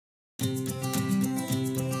Hi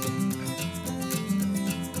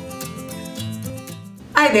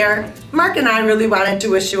there. Mark and I really wanted to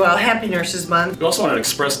wish you all Happy Nurses Month. We also want to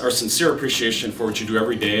express our sincere appreciation for what you do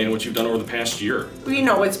every day and what you've done over the past year. We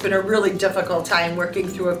know it's been a really difficult time working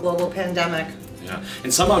through a global pandemic. Yeah,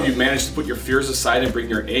 and somehow you've managed to put your fears aside and bring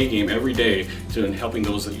your A game every day to helping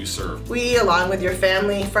those that you serve. We, along with your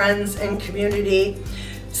family, friends, and community,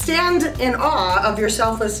 stand in awe of your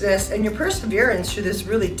selflessness and your perseverance through this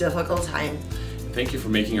really difficult time. Thank you for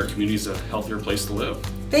making our communities a healthier place to live.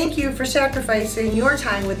 Thank you for sacrificing your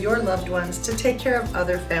time with your loved ones to take care of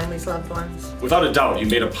other families' loved ones. Without a doubt, you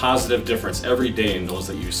made a positive difference every day in those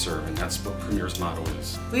that you serve, and that's what Premier's motto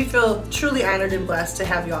is. We feel truly honored and blessed to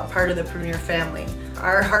have you all part of the Premier family.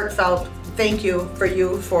 Our heartfelt thank you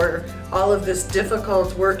for all of this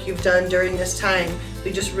difficult work you've done during this time.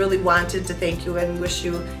 We just really wanted to thank you and wish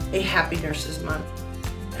you a Happy Nurses Month.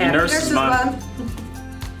 Happy Nurses Month.